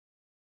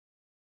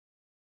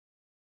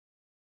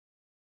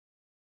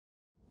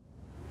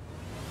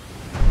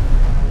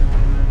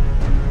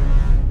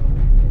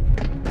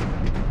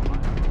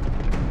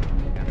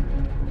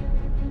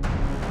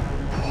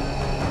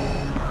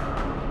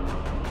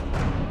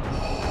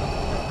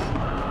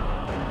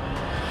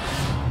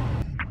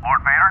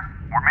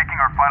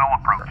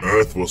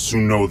Earth will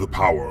soon know the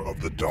power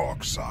of the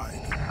dark side.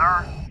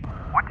 Sir,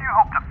 what do you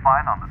hope to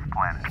find on this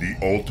planet? The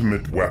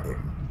ultimate weapon,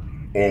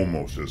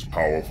 almost as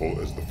powerful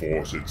as the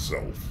Force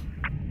itself.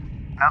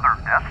 Another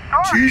Death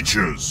Star?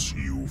 Teachers,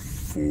 you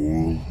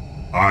fool.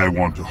 I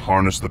want to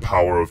harness the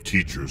power of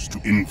teachers to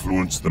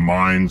influence the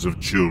minds of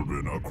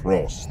children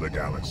across the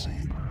galaxy.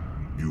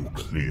 You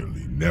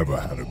clearly never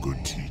had a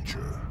good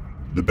teacher.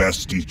 The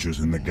best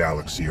teachers in the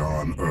galaxy are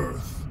on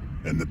Earth,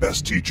 and the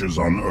best teachers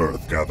on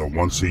Earth gather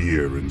once a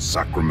year in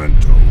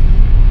Sacramento.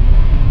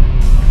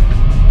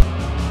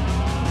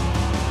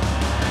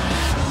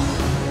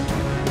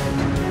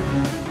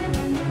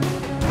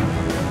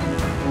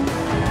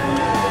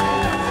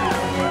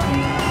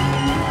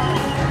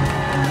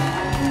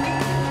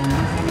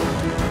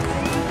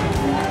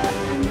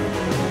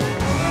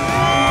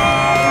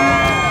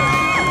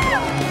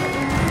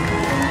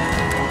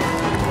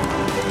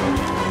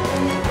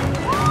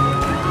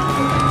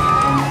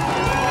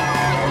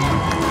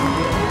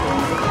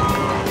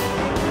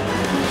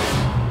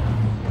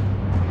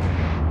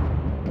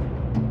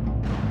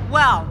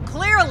 Well,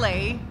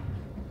 clearly,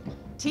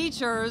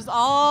 teachers,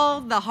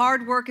 all the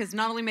hard work has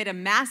not only made a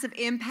massive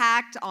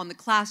impact on the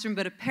classroom,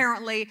 but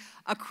apparently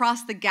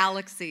across the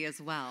galaxy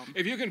as well.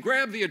 If you can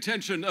grab the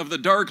attention of the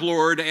Dark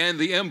Lord and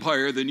the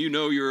Empire, then you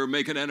know you're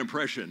making an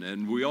impression.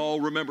 And we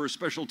all remember a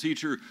special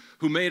teacher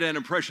who made an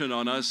impression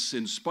on us,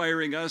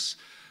 inspiring us,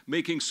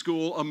 making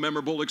school a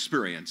memorable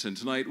experience. And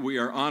tonight we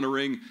are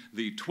honoring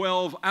the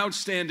 12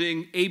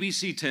 outstanding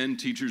ABC 10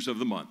 Teachers of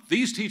the Month.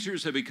 These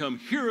teachers have become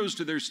heroes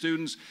to their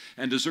students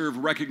and deserve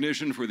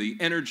recognition for the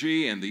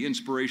energy and the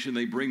inspiration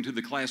they bring to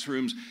the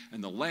classrooms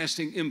and the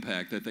lasting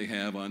impact that they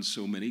have on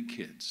so many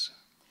kids.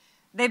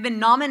 They've been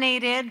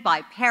nominated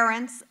by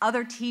parents,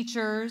 other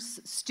teachers,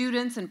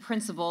 students, and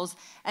principals.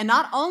 And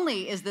not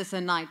only is this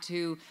a night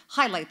to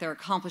highlight their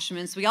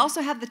accomplishments, we also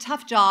have the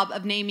tough job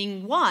of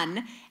naming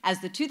one as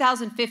the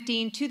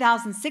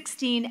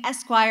 2015-2016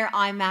 Esquire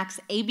IMAX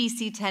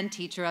ABC 10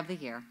 Teacher of the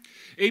Year.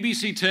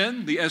 ABC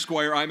 10, the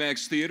Esquire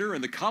IMAX Theater,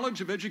 and the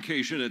College of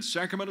Education at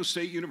Sacramento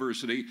State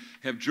University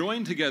have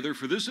joined together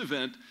for this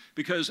event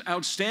because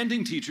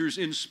outstanding teachers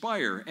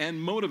inspire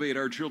and motivate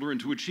our children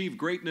to achieve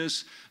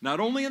greatness not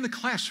only in the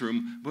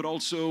classroom, but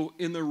also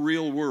in the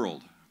real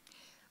world.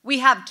 We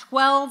have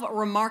 12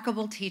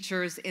 remarkable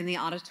teachers in the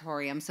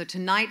auditorium, so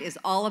tonight is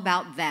all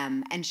about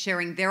them and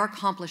sharing their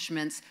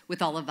accomplishments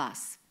with all of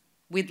us.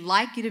 We'd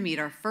like you to meet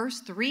our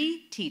first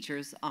 3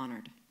 teachers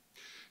honored.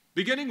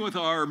 Beginning with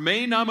our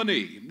May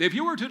nominee. If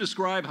you were to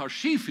describe how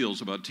she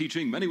feels about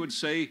teaching, many would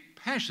say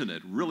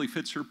passionate really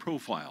fits her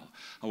profile.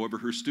 However,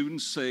 her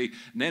students say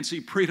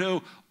Nancy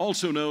Prito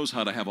also knows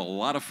how to have a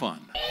lot of fun.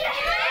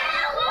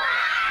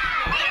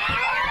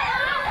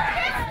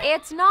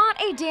 It's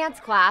not a dance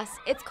class,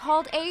 it's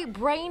called a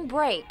brain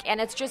break, and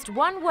it's just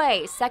one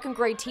way second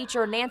grade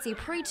teacher Nancy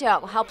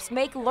Prito helps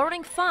make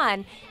learning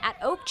fun at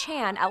Oak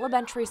Chan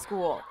Elementary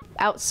School.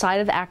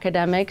 Outside of the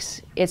academics,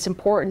 it's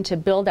important to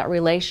build that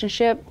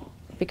relationship,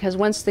 because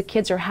once the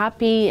kids are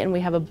happy and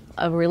we have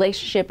a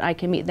relationship, I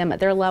can meet them at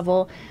their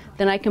level,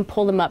 then I can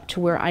pull them up to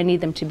where I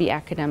need them to be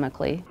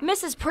academically.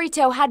 Mrs.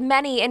 Prito had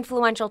many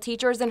influential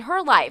teachers in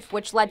her life,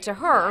 which led to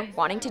her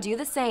wanting to do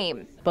the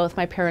same. Both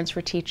my parents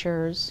were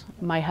teachers,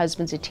 my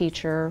husband's a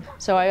teacher,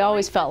 so I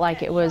always felt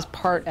like it was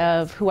part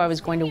of who I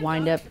was going to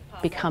wind up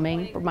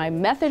becoming. My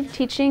method of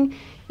teaching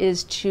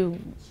is to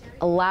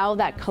allow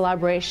that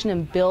collaboration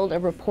and build a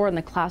rapport in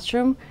the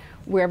classroom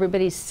where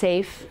everybody's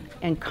safe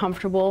and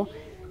comfortable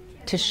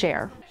to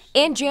share.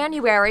 In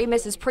January,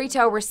 Mrs.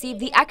 Prito received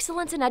the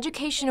Excellence in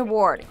Education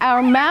Award.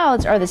 Our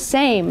mouths are the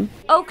same.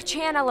 Oak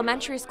Chan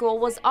Elementary School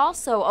was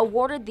also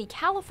awarded the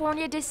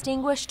California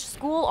Distinguished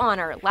School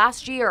Honor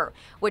last year,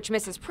 which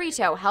Mrs.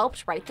 Prito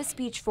helped write the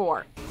speech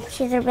for.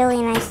 She's a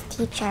really nice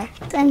teacher.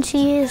 And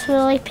she is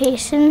really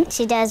patient.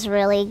 She does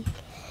really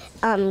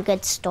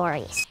good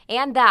stories.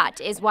 And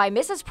that is why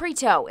Mrs.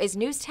 Prito is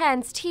News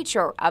 10's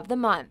Teacher of the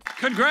Month.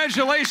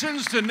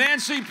 Congratulations to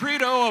Nancy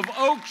Prito of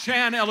Oak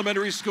Chan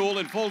Elementary School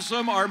in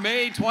Folsom, our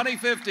May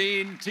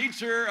 2015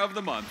 Teacher of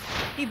the Month.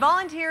 He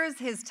volunteers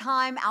his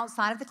time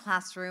outside of the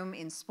classroom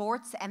in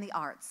sports and the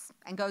arts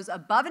and goes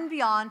above and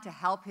beyond to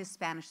help his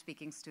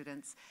Spanish-speaking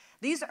students.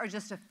 These are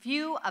just a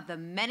few of the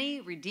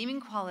many redeeming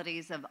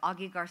qualities of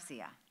Augie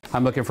Garcia.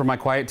 I'm looking for my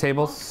quiet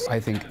tables. I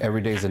think every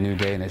day is a new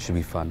day and it should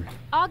be fun.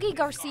 Augie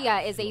Garcia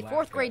is a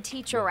 4th grade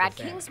teacher at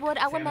Kingswood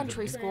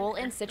Elementary School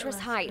in Citrus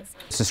Heights.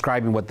 It's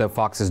describing what the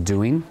fox is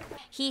doing.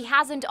 He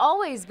hasn't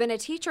always been a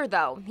teacher,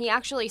 though. He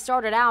actually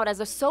started out as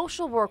a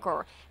social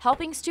worker,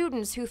 helping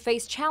students who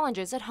face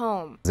challenges at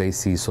home. They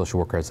see social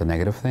worker as a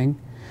negative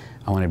thing.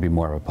 I want to be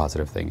more of a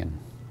positive thing in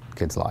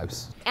kids'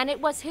 lives. And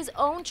it was his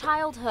own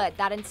childhood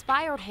that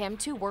inspired him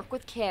to work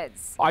with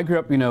kids. I grew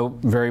up,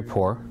 very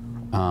poor.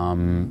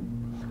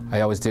 I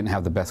always didn't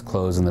have the best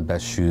clothes and the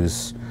best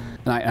shoes.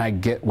 And I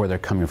get where they're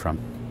coming from.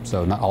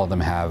 So not all of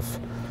them have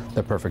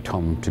the perfect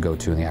home to go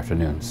to in the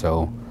afternoon.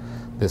 So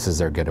this is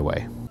their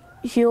getaway.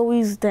 He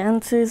always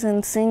dances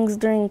and sings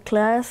during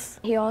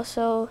class. He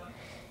also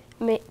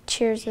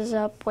cheers us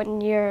up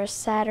when you're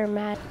sad or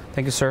mad.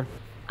 Thank you, sir.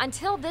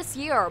 Until this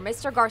year,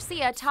 Mr.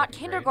 Garcia taught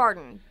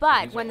kindergarten,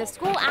 but when the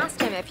school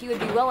asked him if he would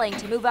be willing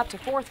to move up to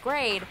 4th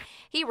grade,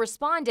 he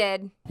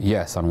responded,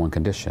 Yes, on one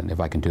condition, if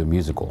I can do a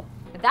musical.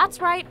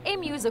 That's right, a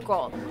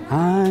musical.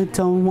 I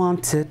don't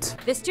want it.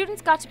 The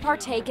students got to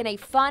partake in a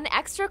fun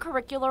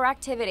extracurricular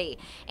activity,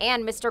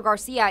 and Mr.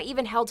 Garcia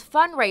even held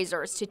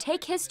fundraisers to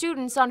take his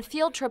students on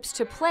field trips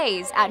to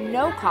plays at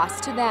no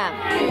cost to them.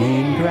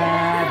 In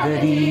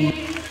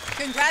gravity.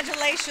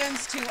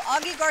 Congratulations to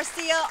Augie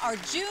Garcia, our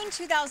June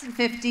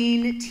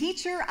 2015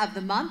 Teacher of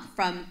the Month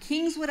from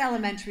Kingswood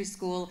Elementary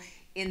School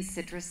in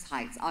Citrus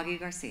Heights. Augie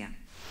Garcia.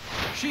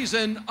 She's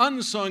an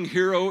unsung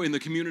hero in the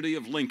community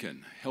of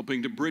Lincoln,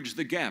 helping to bridge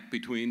the gap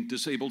between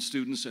disabled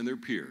students and their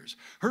peers.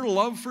 Her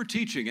love for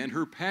teaching and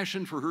her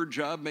passion for her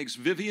job makes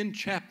Vivian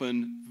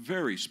Chapman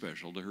very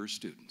special to her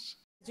students.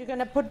 You're going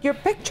to put your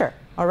picture,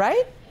 all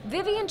right?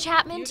 Vivian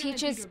Chapman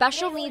teaches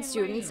special needs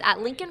students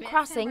at Lincoln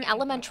Crossing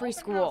Elementary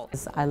School.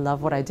 I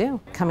love what I do.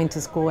 Coming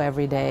to school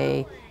every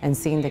day and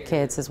seeing the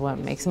kids is what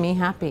makes me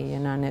happy, you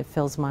know, and it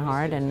fills my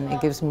heart and it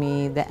gives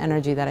me the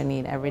energy that I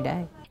need every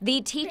day.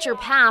 The teacher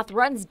path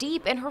runs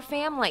deep in her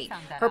family.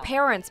 Her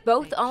parents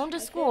both owned a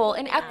school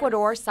in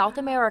Ecuador, South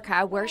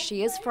America, where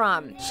she is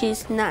from.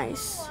 She's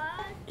nice.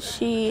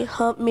 She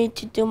helped me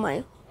to do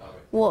my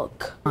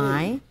work.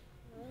 My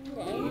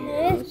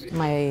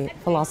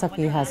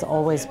philosophy has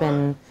always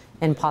been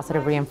in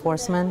positive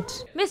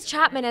reinforcement. Miss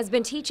Chapman has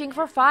been teaching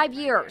for 5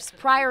 years.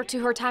 Prior to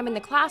her time in the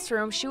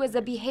classroom, she was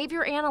a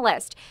behavior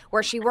analyst,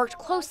 where she worked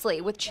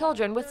closely with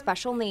children with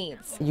special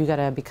needs. You got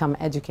to become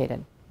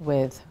educated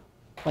with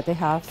what they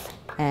have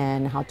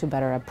and how to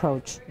better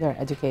approach their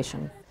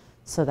education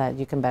so that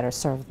you can better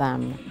serve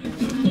them.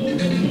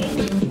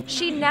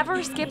 She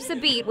never skips a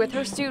beat with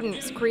her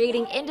students,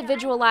 creating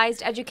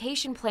individualized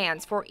education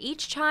plans for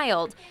each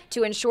child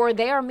to ensure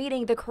they are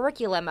meeting the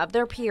curriculum of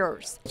their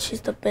peers.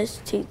 She's the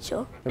best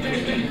teacher.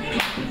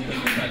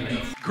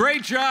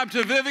 Great job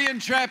to Vivian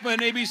Chapman,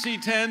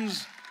 ABC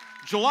 10's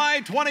July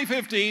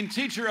 2015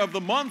 Teacher of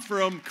the Month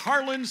from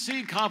Carlin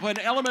C. Coppin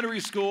Elementary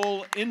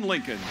School in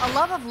Lincoln. A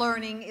love of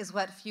learning is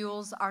what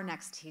fuels our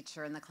next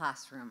teacher in the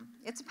classroom.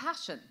 It's a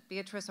passion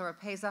Beatrice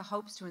Oropeza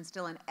hopes to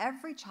instill in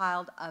every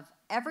child of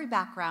every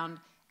background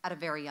at a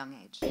very young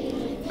age.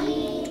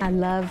 I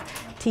love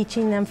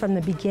teaching them from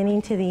the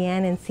beginning to the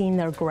end and seeing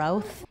their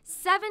growth.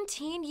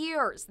 17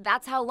 years.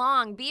 That's how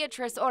long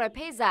Beatrice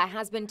Oropeza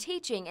has been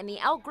teaching in the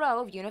Elk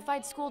Grove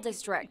Unified School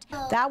District.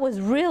 That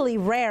was really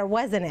rare,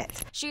 wasn't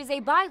it? She's a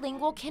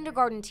bilingual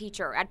kindergarten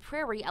teacher at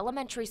Prairie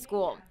Elementary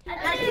School.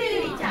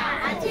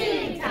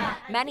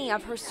 Many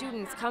of her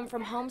students come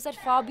from homes that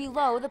fall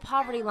below the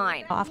poverty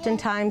line.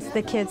 Oftentimes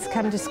the kids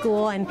come to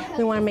school and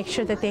we want to make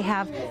sure that they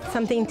have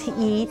something to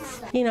eat.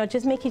 You know,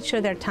 just making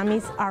sure their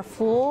tummies are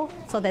full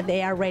so that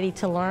they are ready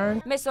to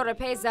learn. Ms.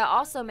 Oropeza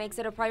also makes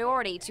it a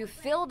priority to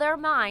fill their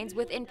minds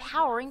with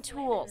empowering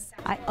tools.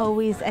 I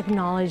always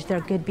acknowledge their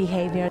good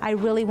behavior. I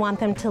really want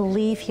them to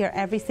leave here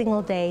every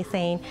single day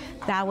saying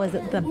that was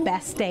the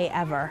best day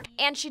ever.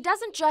 And she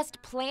doesn't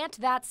just plant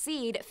that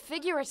seed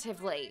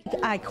figuratively.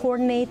 I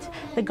coordinate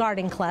the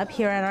garden club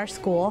here at our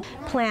school,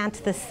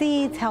 plant the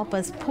seeds, help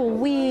us pull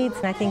weeds,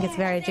 and I think it's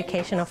very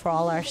educational for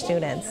all our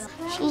students.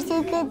 She's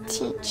a good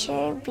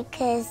teacher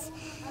because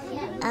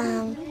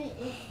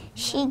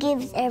she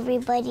gives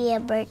everybody a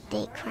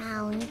birthday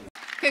crown.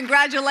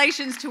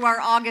 Congratulations to our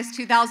August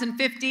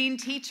 2015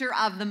 Teacher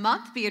of the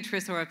Month,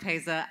 Beatrice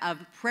Oropeza of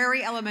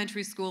Prairie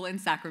Elementary School in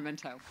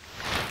Sacramento.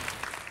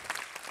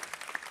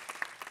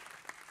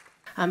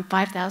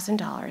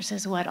 $5,000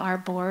 is what our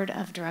board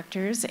of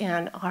directors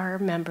and our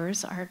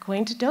members are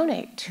going to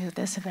donate to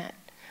this event.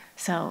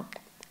 So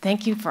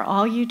thank you for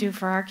all you do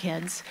for our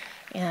kids,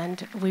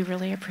 and we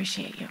really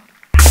appreciate you.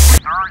 Sir,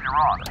 you're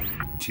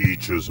on.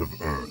 Teachers of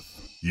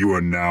Earth, you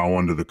are now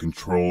under the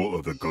control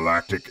of the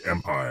Galactic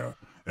Empire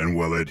and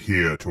will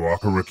adhere to our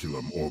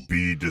curriculum or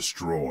be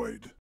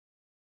destroyed.